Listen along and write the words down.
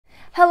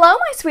Hello,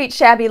 my sweet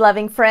shabby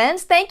loving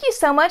friends. Thank you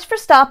so much for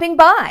stopping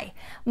by.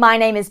 My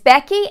name is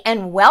Becky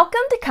and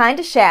welcome to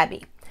Kinda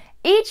Shabby.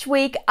 Each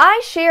week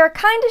I share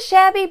kinda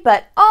shabby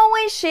but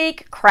always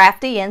chic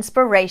crafty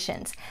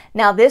inspirations.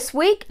 Now this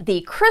week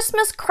the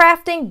Christmas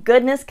crafting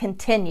goodness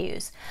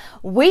continues.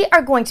 We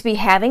are going to be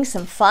having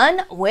some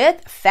fun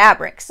with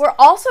fabrics. We're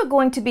also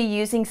going to be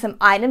using some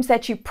items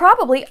that you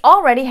probably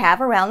already have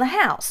around the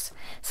house.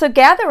 So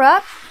gather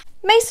up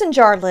mason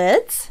jar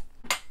lids,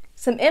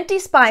 some empty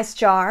spice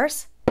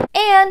jars,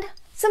 and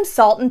some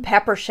salt and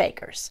pepper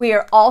shakers. We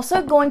are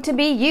also going to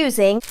be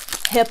using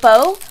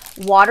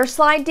Hiipoo Water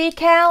Slide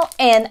Decal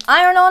and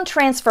iron-on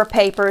transfer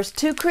papers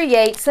to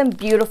create some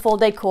beautiful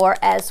decor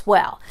as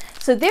well.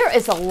 So there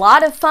is a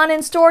lot of fun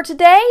in store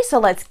today, so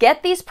let's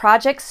get these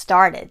projects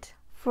started.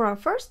 For our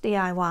first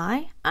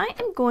DIY, I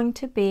am going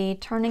to be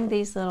turning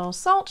these little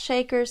salt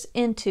shakers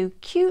into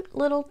cute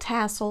little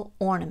tassel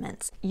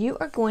ornaments. You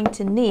are going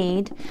to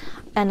need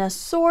an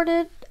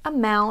assorted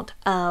amount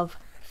of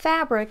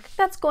fabric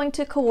that's going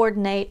to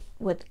coordinate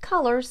with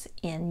colors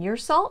in your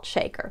salt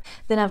shaker.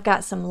 Then I've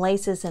got some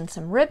laces and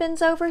some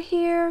ribbons over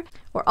here.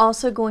 We're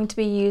also going to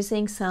be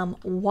using some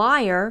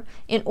wire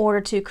in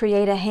order to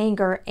create a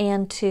hanger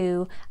and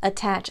to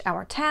attach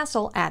our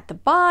tassel at the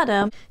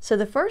bottom. So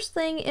the first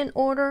thing in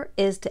order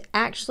is to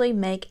actually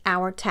make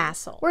our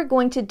tassel. We're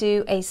going to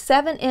do a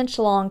 7-inch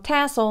long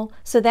tassel,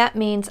 so that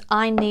means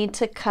I need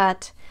to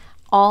cut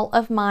all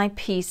of my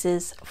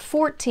pieces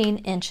 14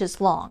 inches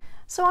long.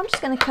 So I'm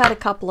just going to cut a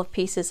couple of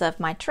pieces of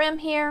my trim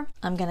here.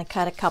 I'm going to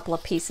cut a couple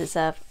of pieces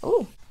of,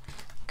 ooh,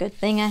 good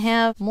thing I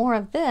have more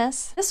of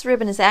this. This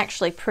ribbon is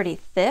actually pretty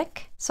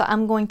thick, so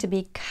I'm going to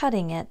be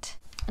cutting it.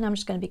 And I'm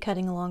just going to be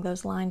cutting along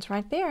those lines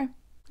right there,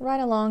 right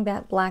along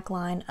that black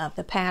line of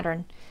the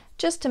pattern,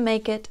 just to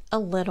make it a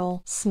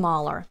little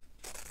smaller.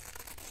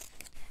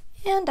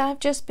 And I've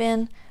just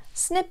been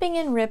snipping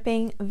and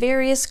ripping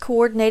various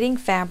coordinating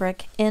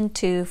fabric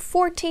into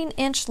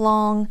 14-inch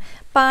long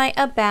by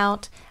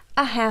about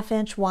a 1/2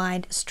 inch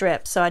wide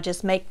strip. So I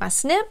just make my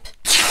snip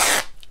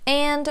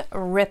and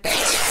rip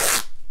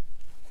it.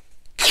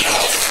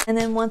 And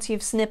then once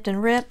you've snipped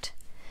and ripped,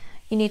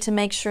 you need to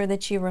make sure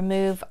that you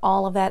remove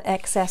all of that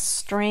excess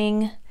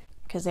string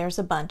because there's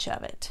a bunch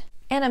of it.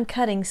 And I'm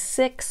cutting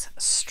 6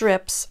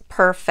 strips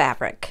per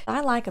fabric. I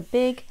like a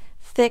big,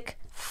 thick,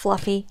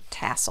 fluffy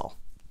tassel.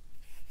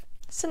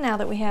 So now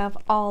that we have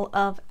all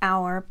of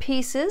our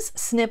pieces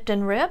snipped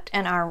and ripped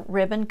and our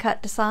ribbon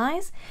cut to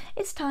size,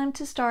 it's time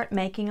to start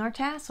making our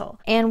tassel.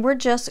 And we're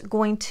just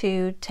going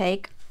to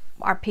take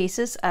our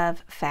pieces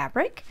of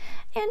fabric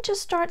and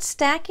just start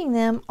stacking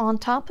them on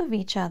top of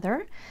each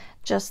other,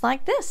 just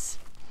like this.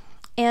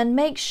 And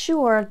make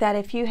sure that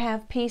if you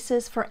have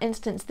pieces, for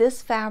instance,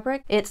 this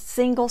fabric, it's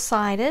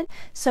single-sided,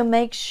 so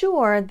make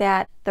sure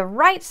that the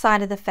right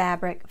side of the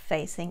fabric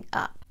facing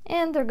up.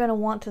 And they're going to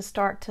want to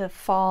start to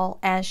fall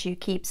as you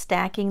keep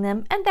stacking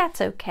them, and that's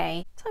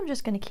okay. So I'm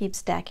just going to keep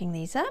stacking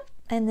these up,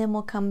 and then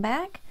we'll come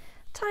back,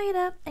 tie it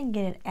up, and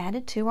get it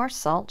added to our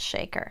salt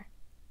shaker.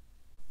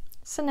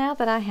 So now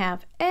that I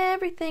have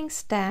everything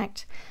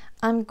stacked,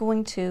 I'm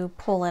going to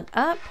pull it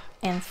up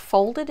and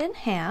fold it in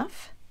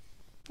half.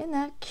 Isn't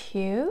that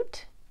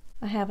cute?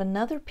 I have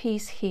another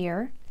piece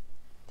here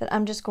that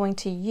I'm just going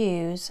to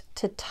use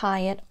to tie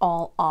it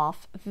all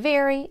off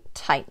very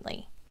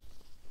tightly.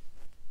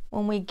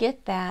 When we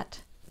get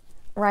that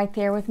right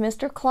there with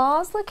Mr.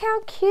 Claus, look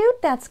how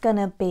cute that's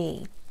gonna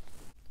be.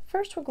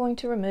 First, we're going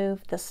to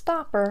remove the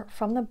stopper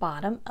from the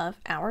bottom of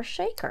our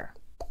shaker.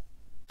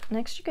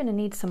 Next, you're gonna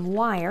need some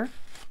wire.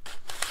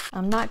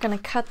 I'm not gonna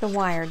cut the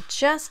wire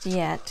just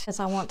yet, as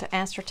I want to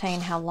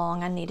ascertain how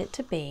long I need it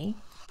to be.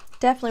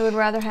 Definitely would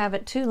rather have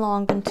it too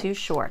long than too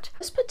short.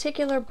 This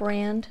particular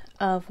brand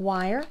of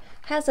wire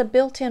has a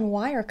built-in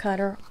wire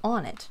cutter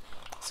on it.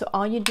 So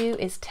all you do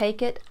is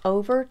take it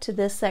over to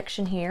this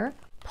section here,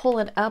 pull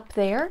it up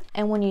there,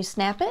 and when you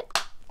snap it,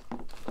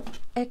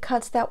 it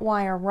cuts that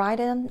wire right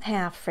in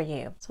half for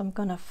you. So I'm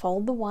going to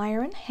fold the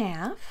wire in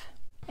half,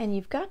 and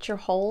you've got your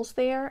holes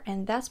there,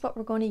 and that's what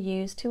we're going to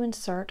use to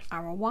insert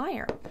our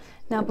wire.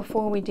 Now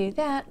before we do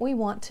that, we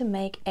want to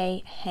make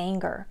a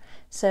hanger.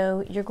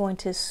 So you're going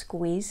to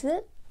squeeze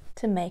it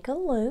to make a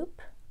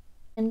loop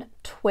and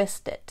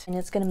twist it, and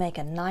it's going to make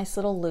a nice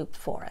little loop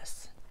for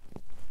us.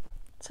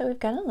 So we've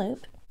got a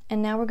loop,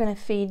 and now we're going to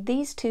feed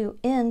these 2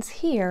 ends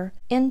here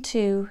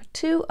into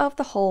 2 of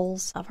the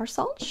holes of our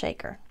salt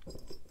shaker.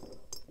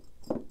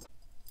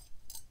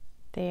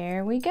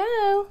 There we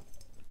go.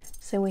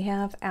 So we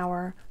have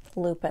our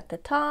loop at the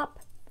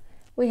top,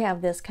 we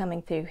have this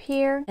coming through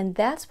here, and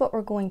that's what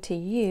we're going to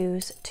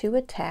use to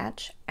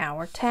attach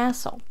our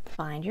tassel.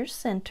 Find your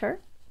center,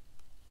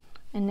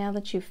 and now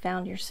that you've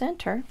found your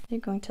center, you're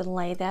going to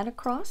lay that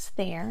across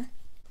there,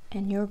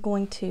 and you're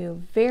going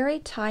to very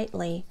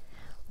tightly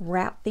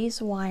wrap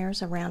these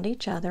wires around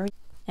each other.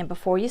 And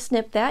before you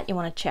snip that, you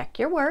want to check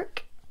your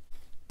work.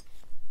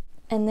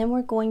 And then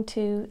we're going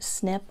to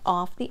snip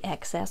off the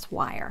excess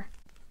wire.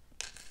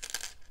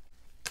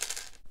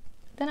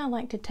 Then I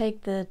like to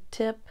take the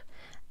tip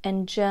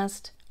and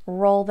just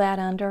roll that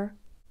under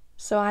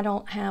so I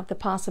don't have the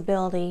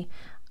possibility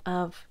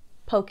of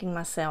poking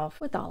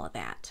myself with all of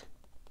that.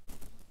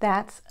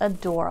 That's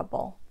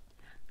adorable.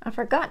 I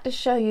forgot to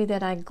show you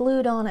that I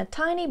glued on a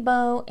tiny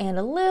bow and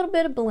a little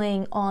bit of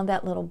bling on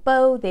that little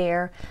bow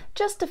there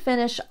just to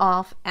finish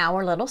off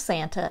our little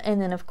Santa,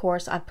 and then of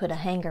course I put a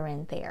hanger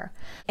in there.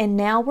 And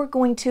now we're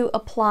going to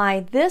apply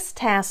this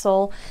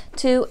tassel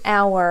to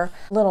our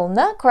little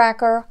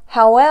nutcracker.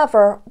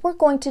 However, we're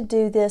going to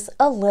do this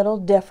a little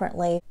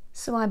differently.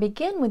 So I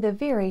begin with a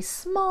very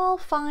small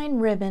fine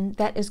ribbon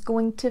that is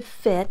going to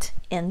fit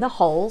in the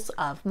holes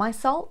of my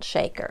salt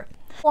shaker.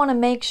 I want to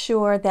make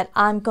sure that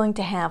I'm going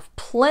to have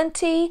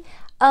plenty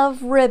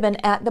of ribbon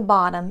at the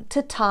bottom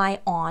to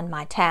tie on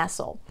my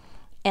tassel.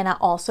 And I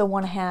also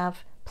want to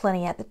have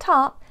plenty at the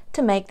top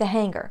to make the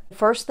hanger.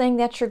 First thing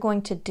that you're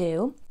going to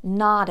do,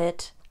 knot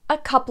it a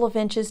couple of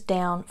inches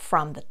down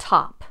from the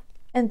top.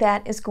 And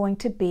that is going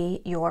to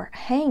be your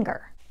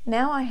hanger.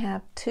 Now I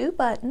have 2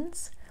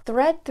 buttons.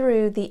 Thread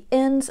through the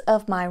ends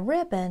of my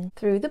ribbon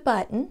through the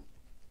button.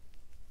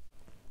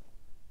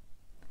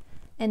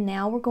 And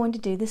now we're going to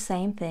do the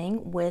same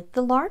thing with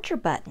the larger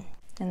button.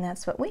 And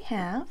that's what we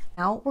have.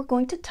 Now we're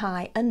going to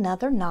tie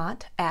another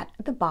knot at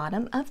the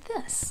bottom of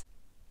this.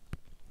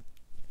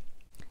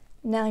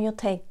 Now you'll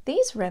take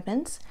these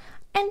ribbons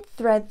and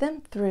thread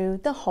them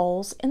through the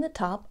holes in the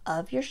top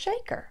of your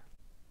shaker.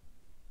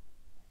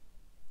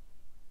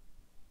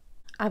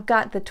 I've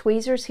got the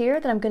tweezers here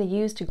that I'm going to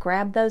use to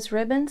grab those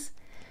ribbons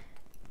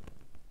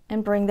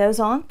and bring those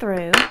on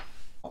through.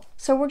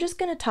 So we're just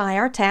going to tie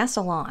our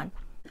tassel on.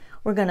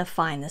 We're going to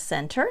find the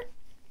center,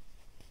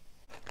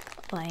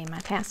 lay my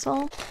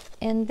tassel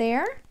in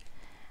there,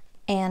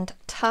 and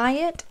tie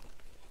it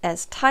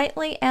as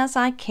tightly as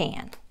I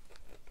can.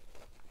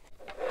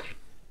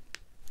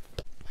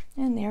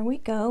 And there we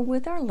go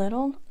with our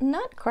little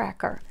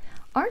nutcracker.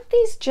 Aren't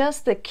these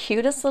just the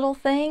cutest little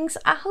things?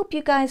 I hope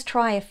you guys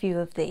try a few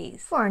of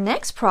these. For our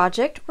next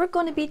project, we're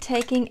going to be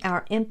taking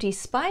our empty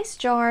spice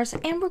jars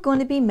and we're going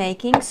to be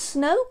making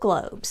snow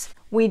globes.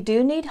 We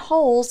do need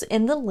holes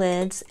in the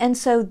lids, and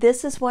so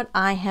this is what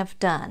I have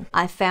done.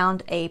 I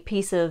found a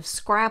piece of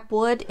scrap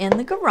wood in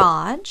the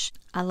garage.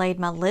 I laid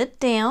my lid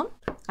down.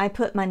 I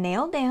put my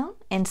nail down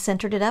and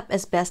centered it up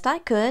as best I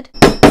could.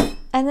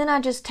 And then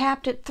I just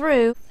tapped it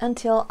through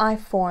until I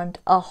formed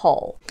a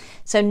hole.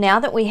 So now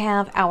that we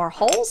have our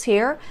holes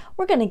here,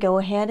 we're going to go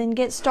ahead and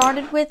get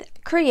started with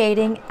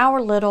creating our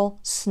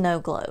little snow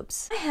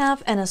globes. I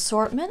have an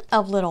assortment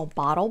of little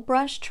bottle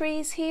brush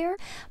trees here,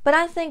 but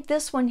I think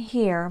this one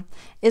here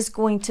is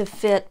going to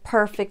fit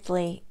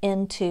perfectly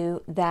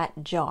into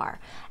that jar.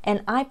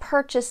 And I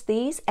purchased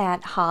these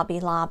at Hobby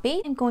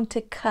Lobby. I'm going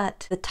to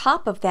cut the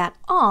top of that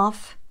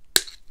off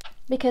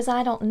because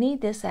I don't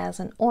need this as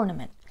an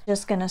ornament.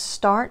 Just going to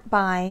start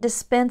by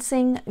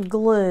dispensing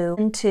glue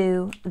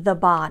into the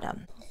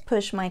bottom.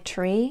 Push my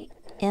tree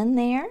in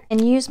there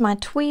and use my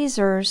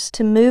tweezers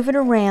to move it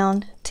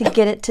around to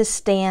get it to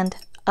stand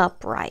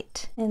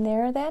upright. And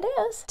there that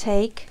is.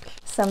 Take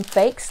some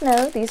fake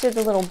snow. These are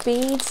the little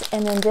beads,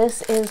 and then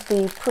this is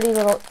the pretty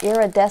little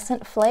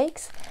iridescent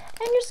flakes.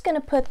 And you're just going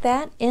to put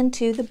that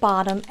into the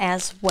bottom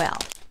as well.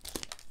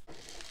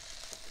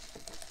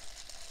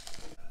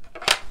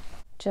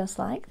 Just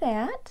like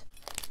that.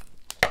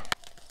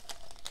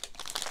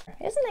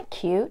 Isn't it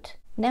cute?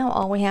 Now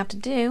all we have to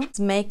do is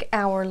make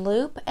our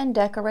loop and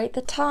decorate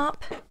the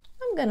top.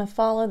 I'm going to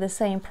follow the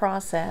same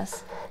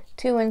process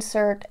to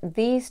insert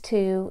these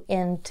two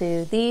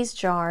into these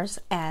jars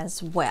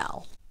as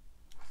well.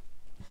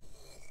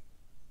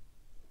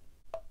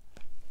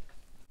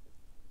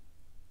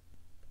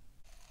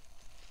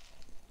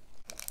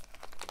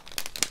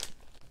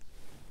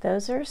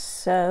 Those are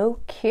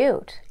so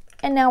cute.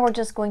 And now we're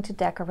just going to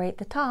decorate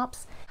the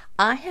tops.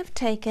 I have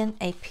taken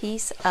a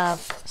piece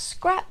of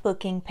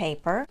scrapbooking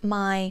paper,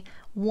 my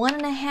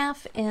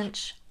 1.5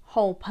 inch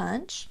hole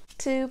punch,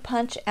 to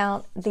punch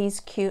out these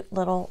cute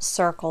little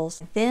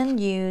circles. Then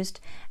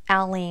used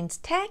Aleene's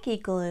tacky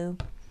glue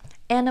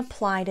and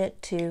applied it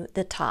to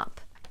the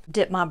top.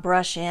 Dip my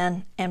brush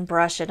in and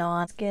brush it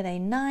on. Get a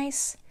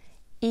nice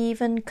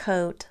even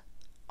coat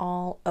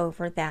all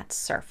over that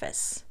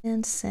surface.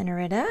 And center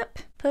it up,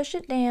 push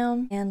it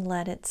down, and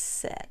let it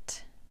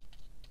sit.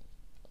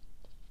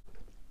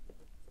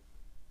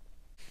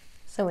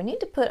 So we need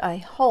to put a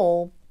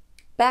hole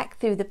back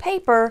through the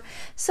paper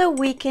so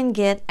we can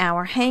get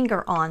our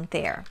hanger on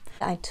there.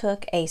 I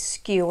took a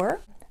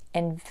skewer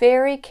and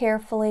very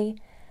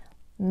carefully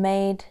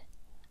made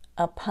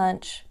a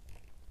punch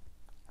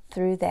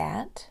through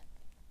that.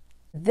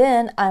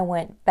 Then I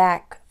went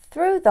back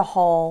through the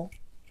hole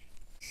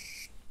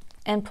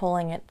and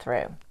pulling it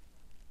through.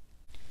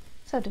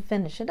 So to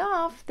finish it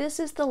off, this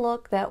is the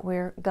look that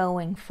we're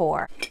going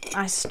for.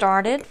 I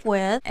started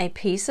with a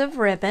piece of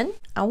ribbon.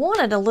 I want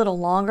it a little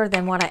longer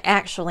than what I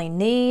actually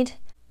need.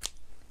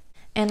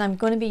 And I'm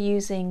going to be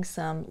using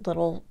some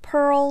little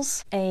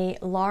pearls, a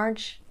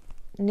large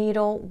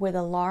needle with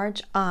a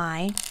large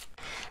eye.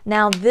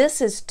 Now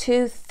this is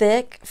too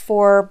thick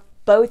for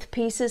both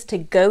pieces to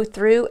go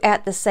through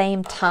at the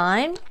same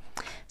time.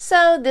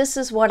 So this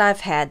is what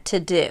I've had to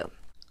do.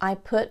 I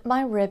put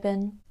my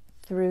ribbon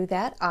through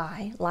that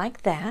eye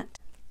like that,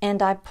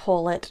 and I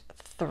pull it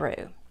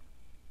through.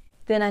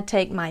 Then I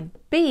take my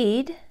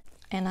bead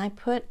and I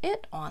put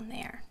it on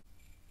there.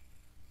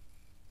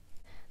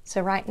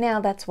 So right now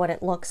that's what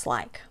it looks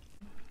like.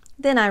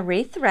 Then I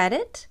rethread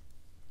it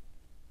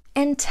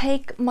and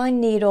take my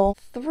needle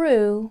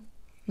through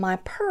my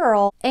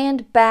pearl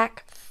and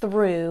back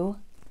through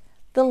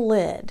the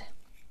lid.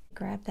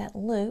 Grab that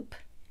loop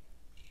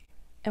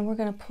and we're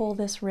going to pull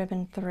this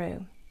ribbon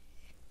through.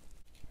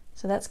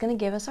 So that's going to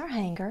give us our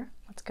hanger.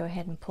 Let's go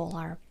ahead and pull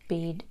our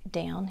bead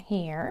down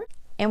here.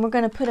 And we're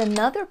going to put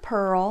another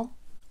pearl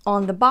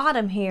on the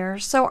bottom here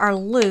so our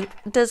loop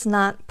does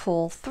not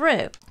pull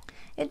through.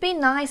 It'd be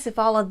nice if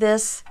all of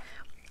this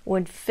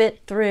would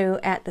fit through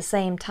at the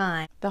same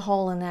time. The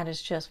hole in that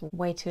is just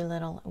way too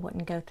little. It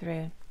wouldn't go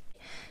through.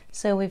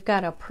 So we've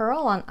got a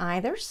pearl on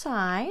either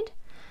side,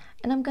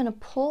 and I'm going to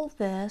pull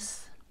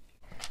this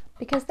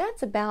because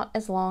that's about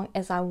as long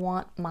as I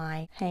want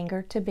my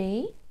hanger to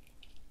be.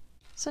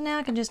 So now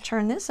I can just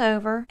turn this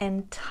over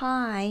and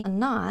tie a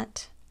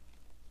knot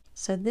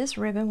so this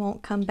ribbon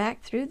won't come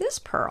back through this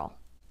pearl.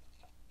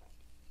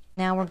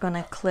 Now we're going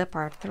to clip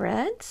our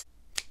threads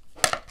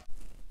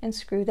and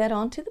screw that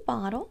onto the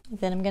bottle.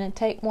 Then I'm going to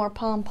take more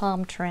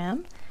pom-pom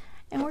trim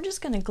and we're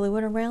just going to glue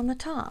it around the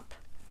top.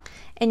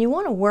 And you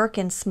want to work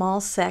in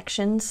small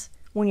sections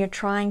when you're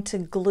trying to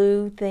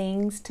glue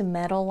things to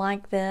metal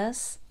like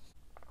this.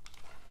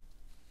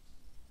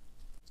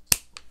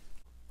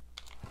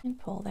 And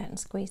pull that and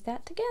squeeze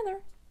that together.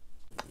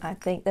 I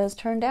think those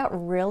turned out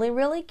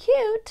really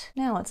cute.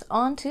 Now it's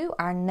on to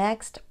our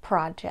next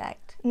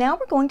project. Now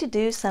we're going to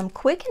do some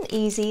quick and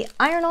easy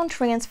iron-on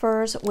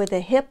transfers with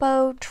a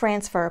Hiipoo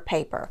transfer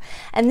paper.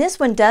 And this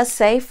one does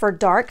say for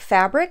dark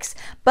fabrics,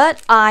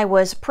 but I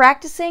was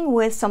practicing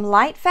with some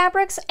light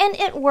fabrics and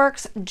it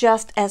works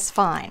just as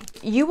fine.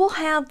 You will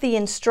have the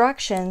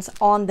instructions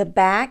on the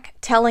back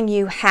telling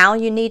you how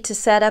you need to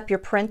set up your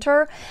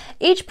printer.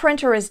 Each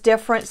printer is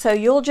different, so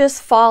you'll just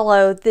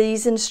follow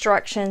these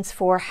instructions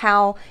for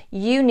how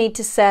you need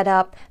to set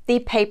up the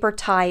paper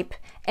type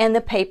and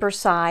the paper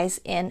size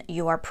in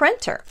your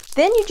printer.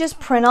 Then you just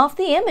print off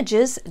the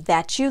images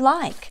that you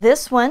like.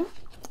 This one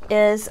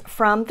is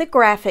from the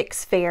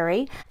Graphics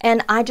Fairy,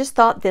 and I just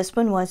thought this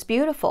one was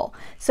beautiful.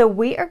 So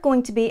we are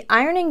going to be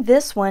ironing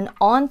this one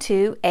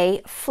onto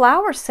a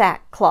flour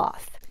sack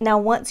cloth. Now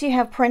once you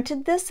have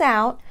printed this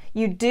out,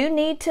 you do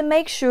need to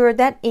make sure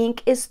that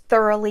ink is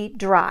thoroughly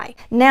dry.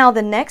 Now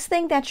the next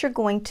thing that you're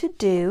going to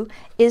do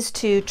is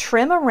to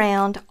trim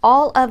around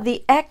all of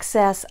the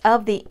excess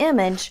of the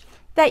image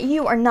that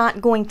you are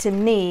not going to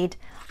need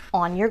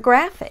on your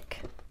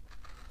graphic.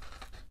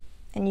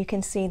 And you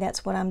can see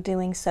that's what I'm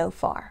doing so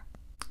far.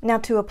 Now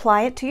to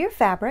apply it to your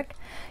fabric,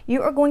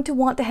 you are going to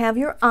want to have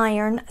your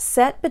iron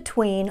set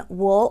between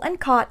wool and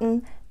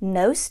cotton,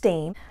 no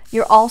steam.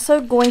 You're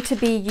also going to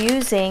be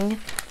using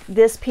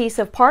this piece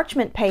of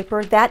parchment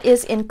paper that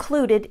is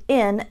included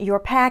in your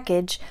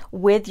package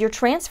with your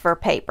transfer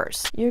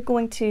papers. You're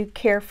going to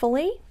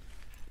carefully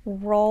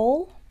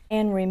roll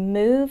and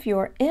remove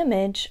your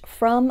image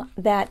from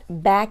that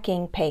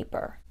backing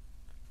paper.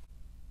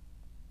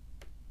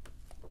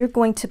 You're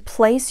going to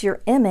place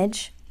your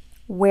image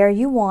where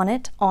you want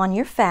it on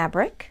your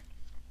fabric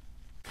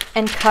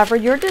and cover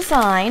your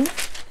design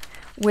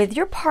with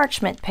your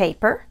parchment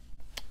paper.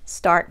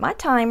 Start my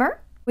timer.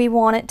 We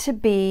want it to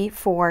be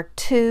for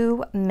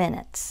 2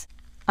 minutes.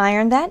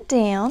 Iron that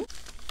down.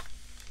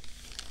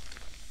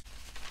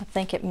 I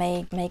think it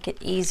may make it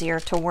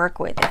easier to work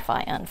with if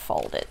I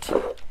unfold it.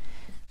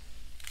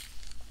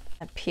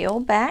 Peel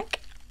back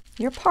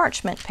your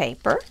parchment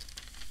paper,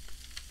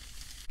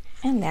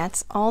 and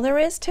that's all there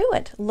is to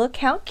it. Look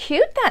how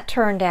cute that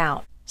turned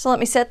out. So let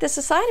me set this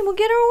aside and we'll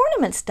get our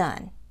ornaments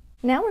done.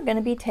 Now we're going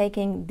to be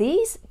taking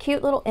these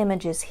cute little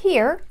images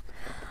here.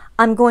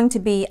 I'm going to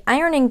be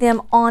ironing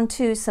them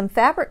onto some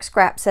fabric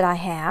scraps that I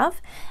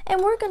have,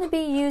 and we're going to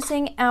be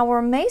using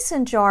our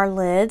mason jar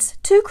lids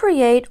to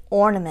create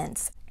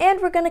ornaments. And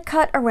we're going to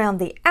cut around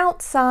the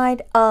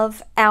outside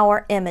of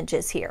our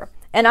images here.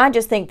 And I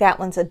just think that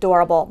one's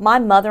adorable. My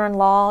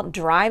mother-in-law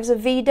drives a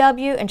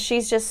VW and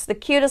she's just the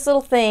cutest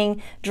little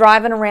thing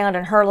driving around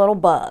in her little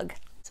bug.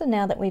 So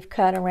now that we've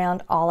cut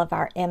around all of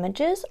our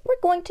images, we're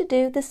going to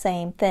do the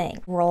same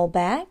thing. Roll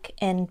back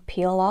and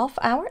peel off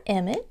our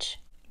image,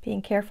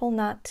 being careful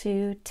not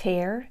to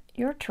tear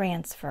your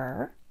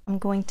transfer. I'm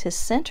going to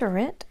center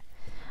it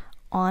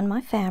on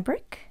my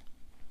fabric,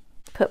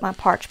 put my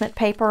parchment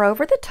paper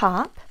over the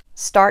top,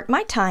 start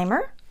my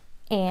timer,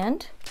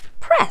 and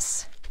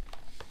press.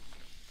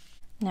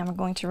 Now we're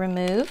going to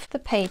remove the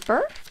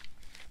paper,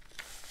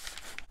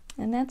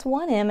 and that's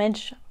one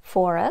image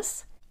for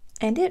us.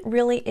 And it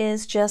really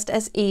is just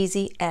as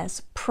easy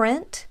as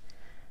print,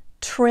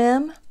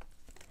 trim,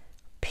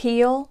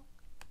 peel,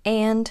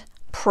 and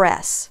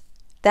press.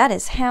 That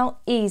is how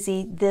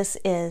easy this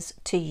is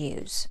to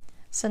use.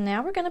 So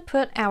now we're going to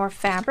put our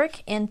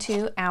fabric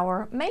into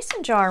our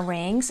mason jar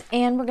rings,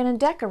 and we're going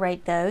to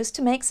decorate those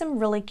to make some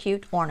really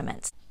cute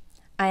ornaments.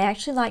 I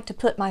actually like to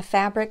put my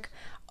fabric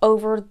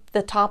over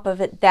the top of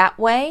it that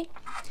way.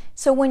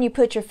 So when you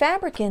put your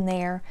fabric in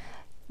there,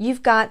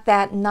 you've got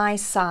that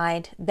nice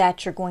side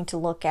that you're going to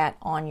look at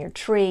on your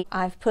tree.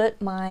 I've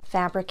put my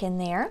fabric in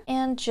there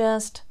and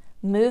just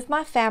move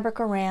my fabric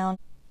around,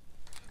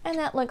 and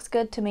that looks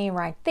good to me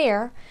right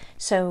there.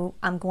 So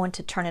I'm going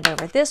to turn it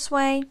over this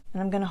way,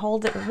 and I'm going to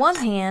hold it with one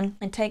hand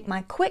and take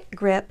my quick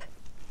grip.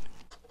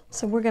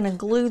 So we're going to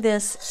glue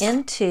this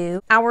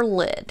into our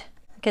lid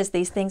because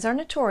these things are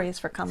notorious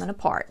for coming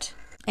apart.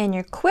 And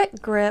your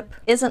quick grip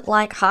isn't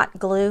like hot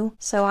glue,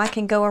 so I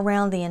can go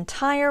around the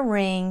entire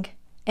ring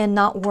and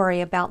not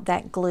worry about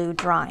that glue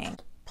drying.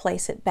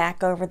 Place it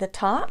back over the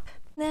top,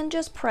 then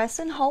just press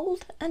and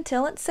hold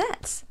until it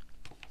sets.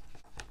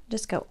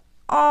 Just go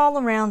all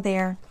around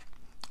there,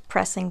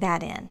 pressing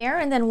that in.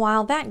 And then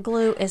while that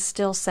glue is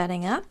still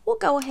setting up, we'll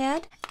go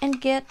ahead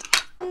and get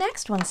the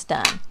next ones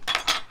done.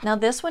 Now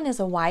this one is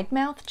a wide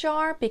mouth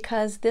jar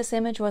because this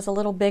image was a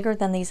little bigger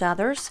than these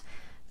others.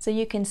 So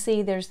you can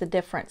see there's the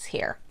difference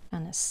here.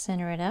 I'm going to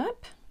center it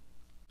up,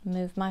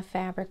 move my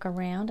fabric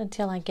around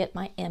until I get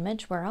my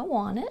image where I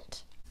want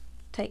it.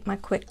 Take my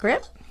quick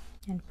grip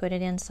and put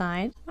it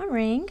inside my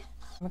ring.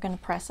 We're going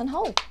to press and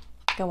hold.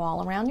 Go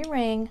all around your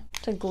ring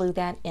to glue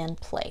that in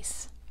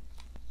place.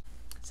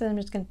 So I'm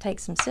just going to take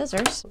some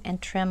scissors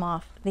and trim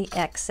off the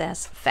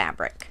excess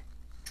fabric.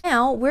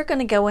 Now we're going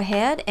to go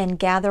ahead and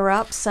gather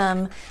up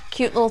some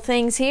cute little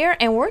things here,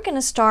 and we're going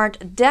to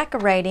start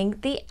decorating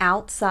the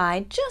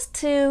outside just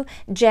to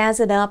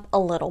jazz it up a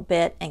little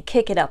bit and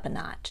kick it up a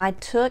notch. I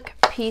took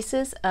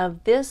pieces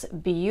of this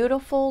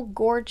beautiful,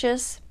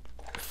 gorgeous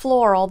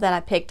floral that I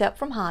picked up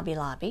from Hobby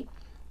Lobby,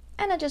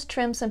 and I just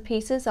trimmed some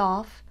pieces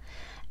off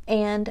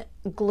and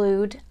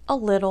glued a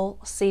little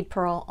seed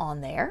pearl on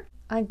there.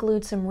 I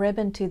glued some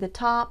ribbon to the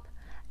top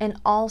and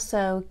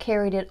also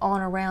carried it on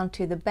around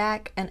to the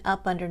back and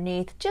up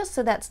underneath just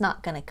so that's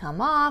not going to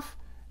come off,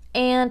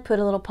 and put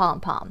a little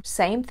pom-pom.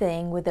 Same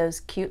thing with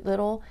those cute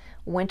little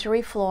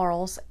wintry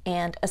florals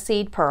and a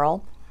seed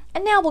pearl.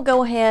 And now we'll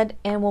go ahead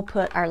and we'll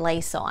put our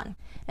lace on.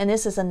 And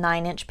this is a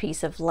 9-inch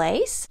piece of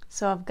lace,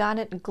 so I've got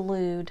it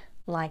glued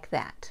like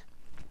that.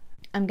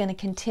 I'm going to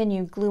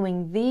continue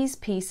gluing these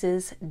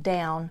pieces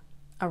down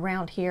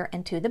around here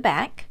and to the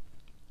back,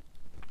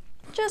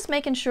 just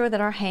making sure that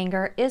our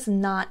hanger is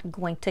not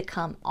going to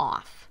come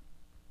off.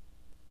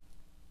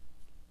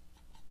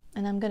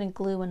 And I'm going to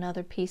glue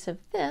another piece of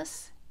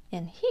this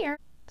in here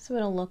so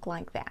it'll look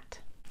like that.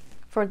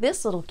 For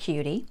this little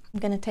cutie, I'm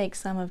going to take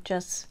some of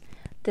just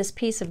this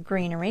piece of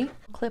greenery,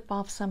 clip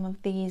off some of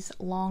these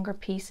longer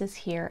pieces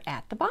here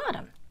at the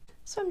bottom.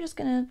 So I'm just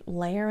going to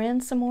layer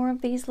in some more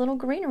of these little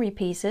greenery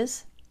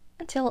pieces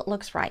until it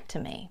looks right to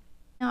me.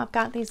 Now I've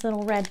got these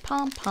little red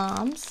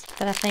pom-poms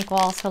that I think will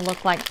also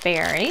look like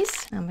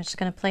berries. I'm just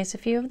going to place a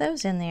few of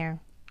those in there.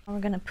 We're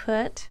going to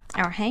put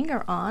our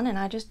hanger on, and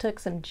I just took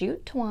some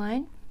jute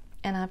twine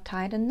and I've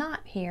tied a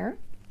knot here,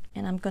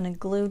 and I'm going to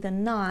glue the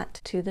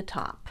knot to the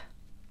top.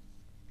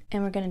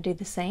 And we're going to do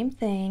the same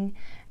thing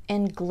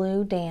and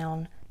glue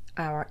down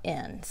our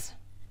ends.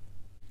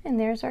 And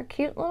there's our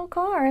cute little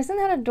car. Isn't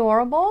that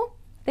adorable?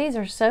 These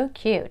are so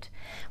cute.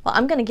 Well,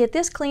 I'm going to get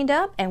this cleaned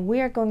up and we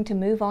are going to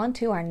move on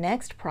to our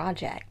next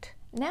project.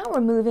 Now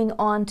we're moving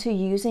on to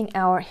using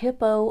our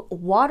Hiipoo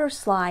Water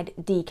Slide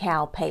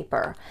Decal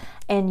paper.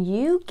 And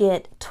you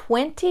get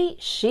 20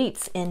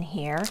 sheets in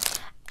here.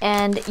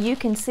 And you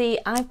can see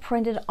I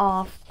printed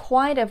off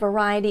quite a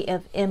variety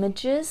of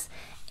images.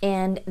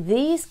 And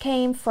these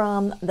came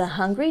from the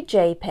Hungry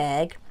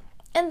JPEG.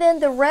 And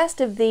then the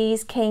rest of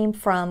these came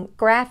from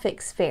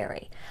Graphics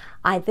Fairy.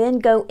 I then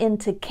go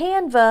into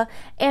Canva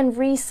and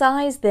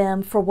resize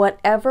them for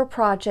whatever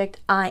project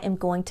I am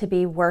going to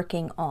be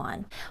working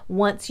on.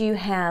 Once you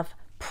have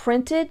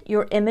printed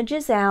your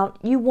images out,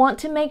 you want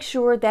to make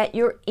sure that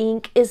your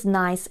ink is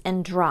nice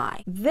and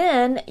dry.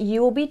 Then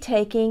you will be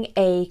taking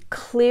a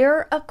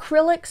clear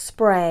acrylic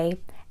spray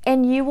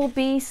and you will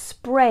be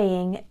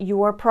spraying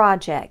your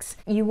projects.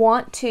 You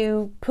want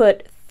to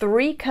put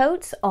 3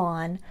 coats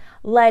on,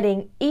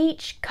 letting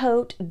each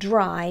coat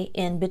dry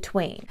in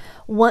between.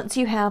 Once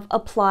you have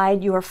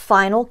applied your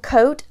final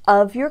coat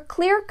of your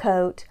clear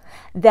coat,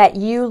 that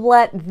you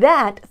let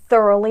that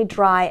thoroughly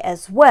dry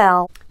as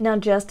well. Now,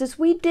 just as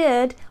we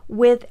did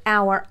with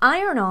our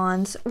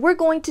iron-ons, we're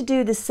going to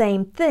do the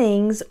same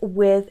things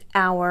with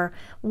our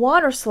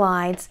water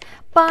slides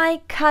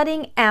by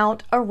cutting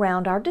out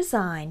around our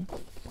design.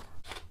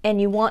 And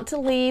you want to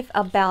leave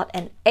about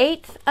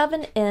 1/8 of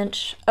an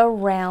inch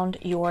around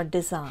your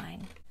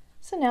design.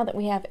 So now that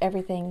we have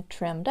everything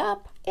trimmed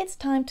up, it's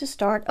time to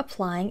start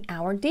applying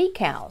our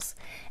decals.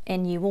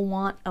 And you will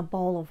want a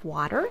bowl of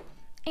water,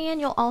 and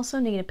you'll also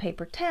need a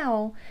paper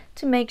towel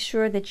to make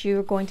sure that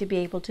you're going to be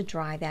able to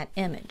dry that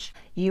image.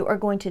 You are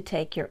going to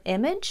take your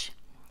image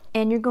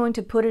and you're going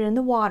to put it in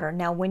the water.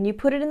 Now when you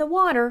put it in the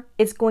water,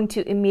 it's going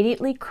to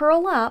immediately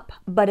curl up,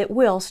 but it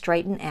will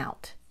straighten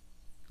out.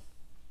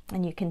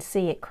 And you can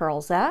see it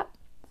curls up.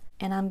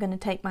 And I'm going to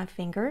take my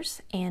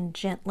fingers and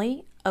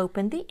gently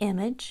open the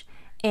image,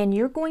 and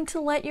you're going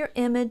to let your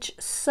image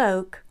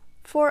soak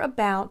for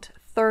about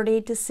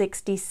 30 to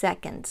 60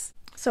 seconds.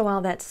 So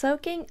while that's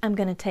soaking, I'm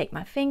going to take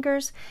my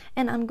fingers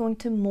and I'm going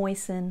to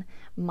moisten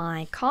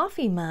my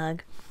coffee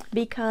mug,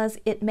 because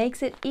it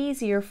makes it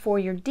easier for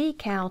your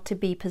decal to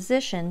be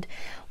positioned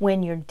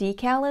when your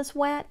decal is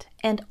wet,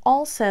 and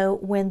also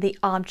when the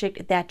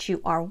object that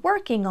you are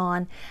working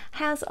on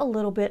has a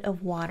little bit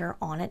of water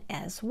on it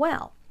as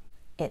well.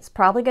 It's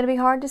probably going to be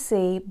hard to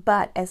see,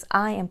 but as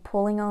I am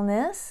pulling on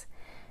this,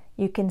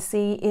 you can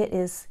see it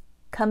is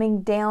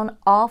coming down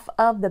off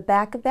of the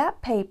back of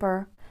that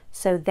paper.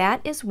 So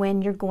that is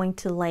when you're going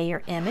to lay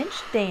your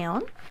image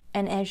down,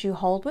 and as you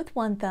hold with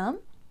one thumb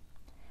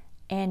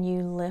and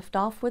you lift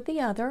off with the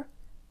other,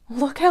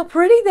 look how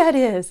pretty that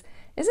is.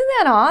 Isn't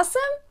that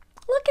awesome?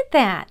 Look at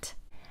that.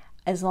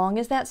 As long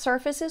as that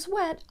surface is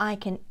wet, I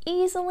can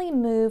easily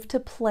move to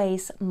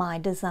place my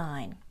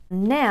design.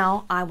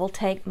 Now I will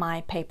take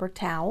my paper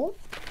towel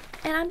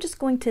and I'm just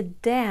going to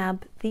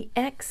dab the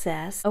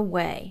excess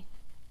away.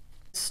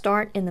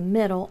 Start in the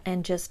middle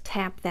and just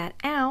tap that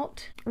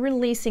out,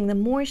 releasing the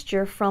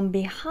moisture from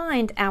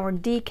behind our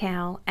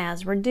decal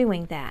as we're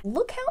doing that.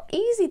 Look how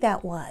easy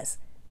that was.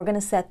 We're going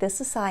to set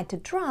this aside to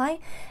dry,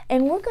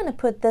 and we're going to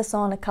put this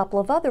on a couple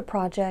of other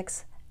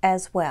projects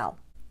as well.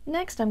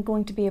 Next, I'm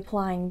going to be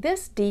applying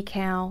this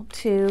decal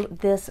to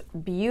this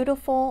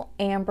beautiful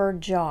amber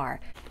jar.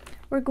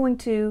 We're going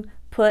to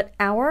put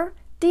our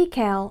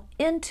decal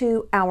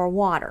into our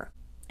water,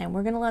 and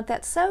we're going to let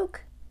that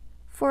soak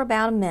for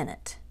about a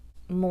minute.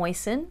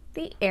 Moisten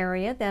the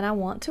area that I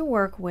want to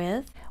work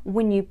with.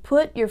 When you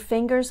put your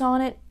fingers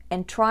on it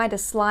and try to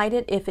slide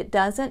it, if it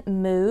doesn't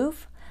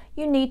move,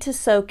 you need to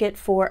soak it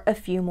for a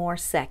few more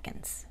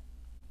seconds.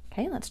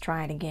 Okay, let's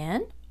try it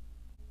again.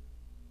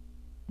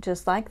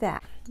 Just like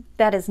that.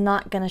 That is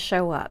not going to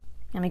show up.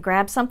 Let me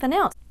grab something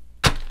else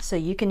so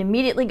you can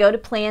immediately go to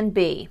plan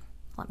B.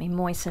 Let me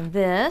moisten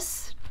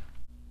this.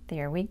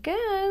 There we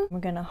go. We're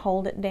going to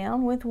hold it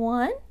down with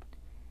one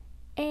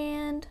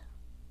and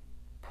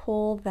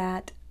pull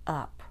that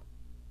up.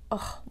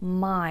 Oh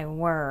my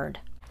word.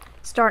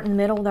 Start in the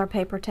middle with our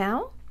paper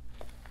towel,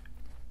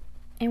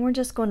 and we're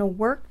just going to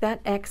work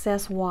that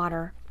excess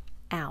water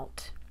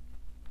out.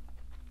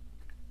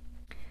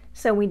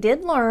 So we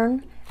did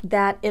learn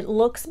that it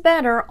looks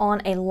better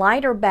on a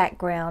lighter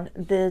background.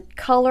 The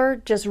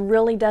color just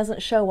really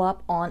doesn't show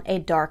up on a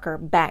darker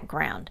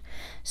background.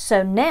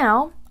 So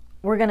now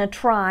we're going to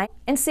try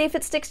and see if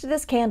it sticks to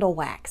this candle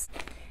wax.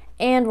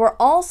 And we're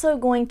also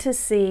going to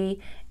see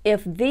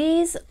if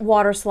these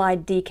water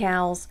slide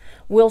decals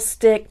will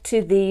stick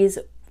to these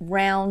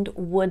round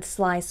wood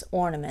slice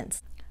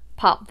ornaments.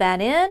 Pop that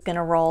in, it's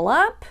gonna roll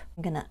up.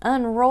 I'm gonna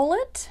unroll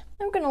it.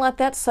 I'm gonna let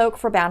that soak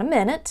for about a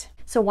minute.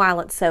 So while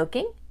it's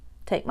soaking,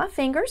 take my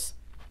fingers,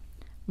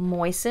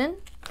 moisten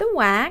the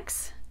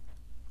wax.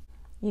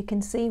 You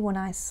can see when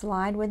I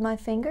slide with my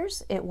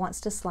fingers, it wants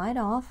to slide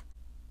off.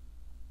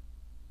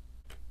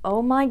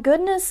 Oh my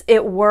goodness,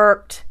 it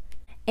worked.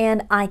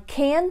 And I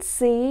can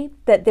see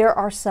that there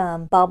are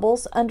some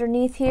bubbles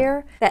underneath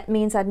here. That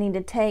means I need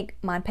to take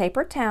my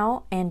paper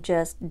towel and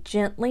just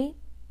gently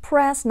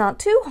press, not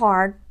too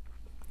hard,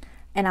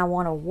 and I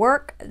want to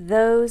work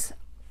those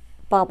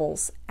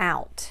bubbles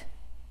out.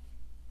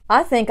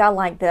 I think I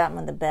like that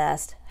one the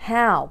best.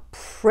 How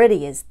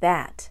pretty is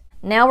that?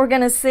 Now we're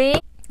going to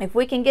see if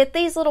we can get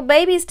these little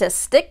babies to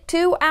stick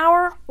to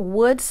our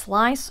wood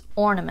slice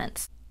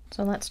ornaments.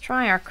 So let's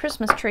try our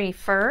Christmas tree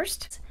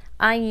first.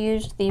 I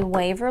used the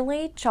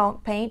Waverly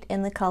chalk paint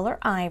in the color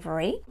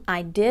Ivory.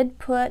 I did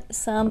put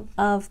some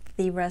of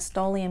the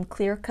Rust-Oleum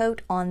clear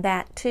coat on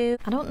that too.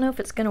 I don't know if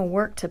it's going to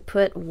work to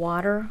put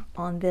water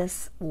on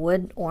this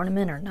wood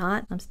ornament or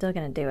not. I'm still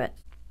going to do it.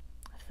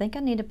 I think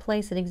I need to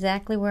place it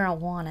exactly where I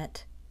want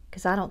it,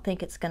 because I don't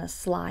think it's going to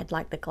slide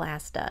like the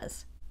glass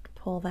does.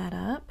 Pull that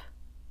up.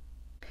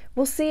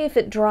 We'll see if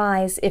it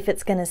dries, if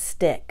it's going to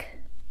stick.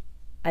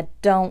 I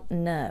don't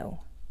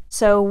know.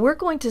 So we're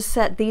going to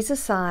set these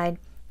aside.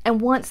 And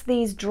once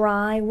these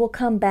dry, we'll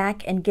come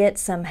back and get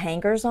some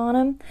hangers on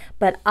them.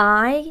 But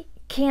I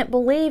can't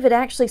believe it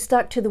actually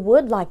stuck to the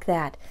wood like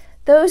that.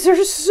 Those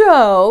are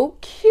so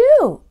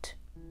cute.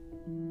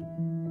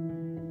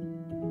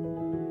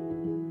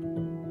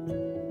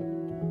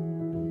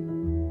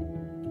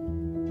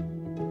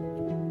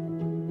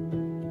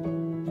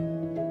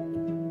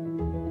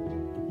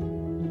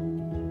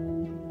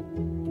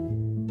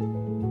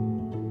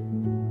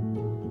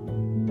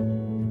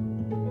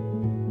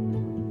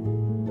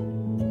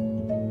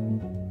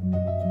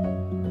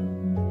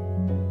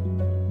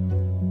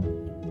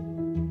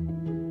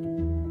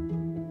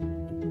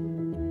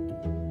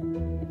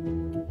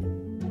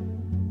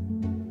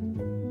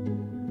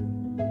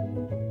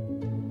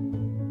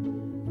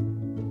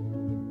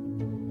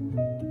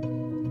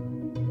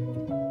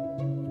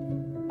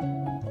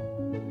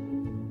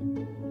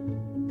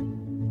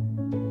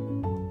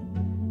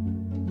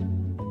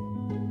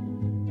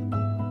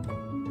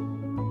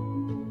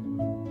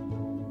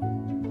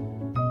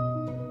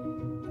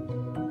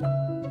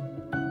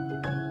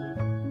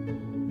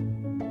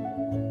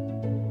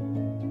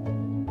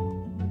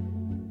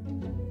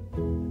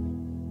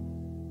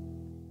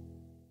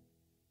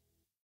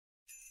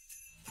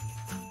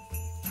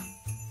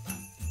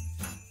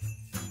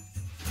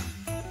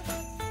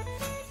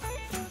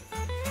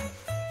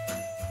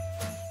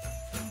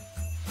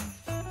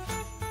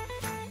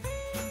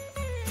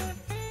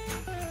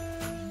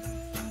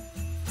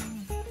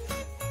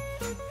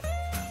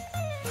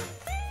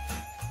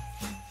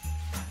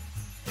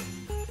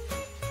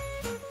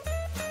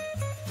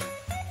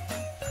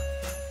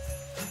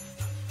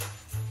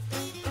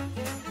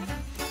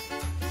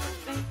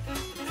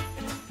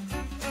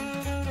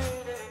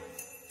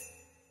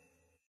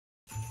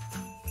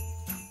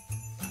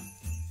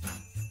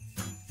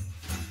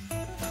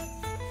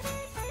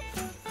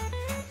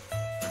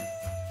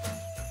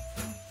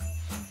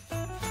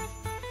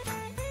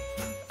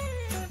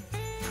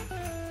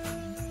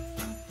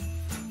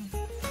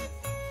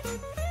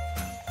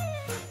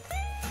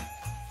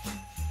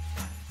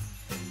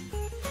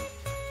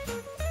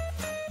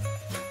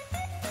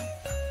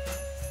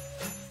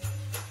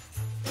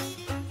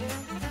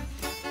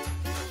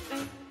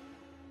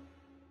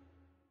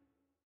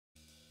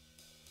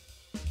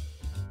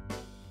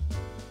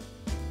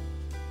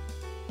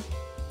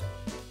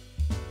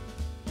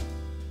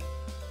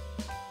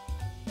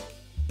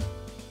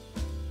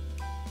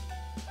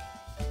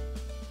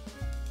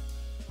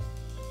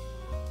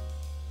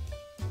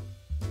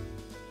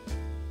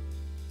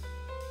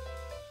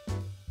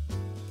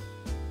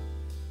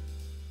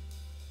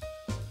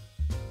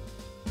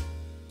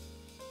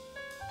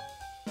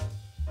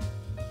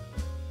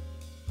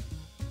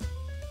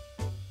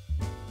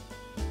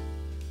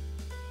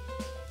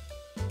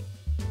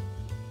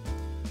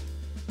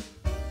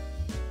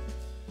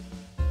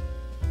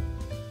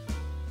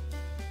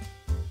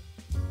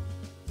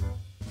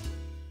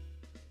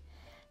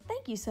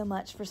 you so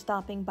much for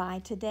stopping by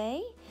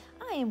today.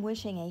 I am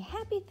wishing a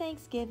happy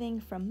Thanksgiving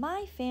from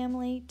my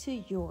family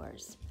to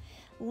yours.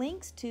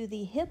 Links to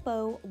the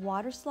Hiipoo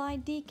Water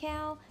Slide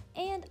Decal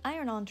and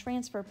iron-on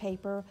transfer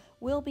paper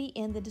will be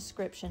in the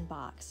description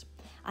box.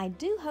 I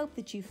do hope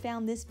that you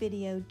found this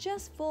video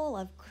just full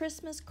of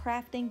Christmas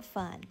crafting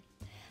fun.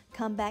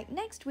 Come back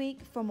next week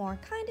for more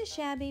kinda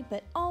shabby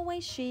but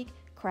always chic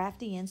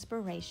crafty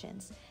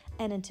inspirations.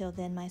 And until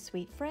then, my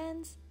sweet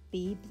friends,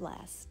 be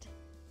blessed.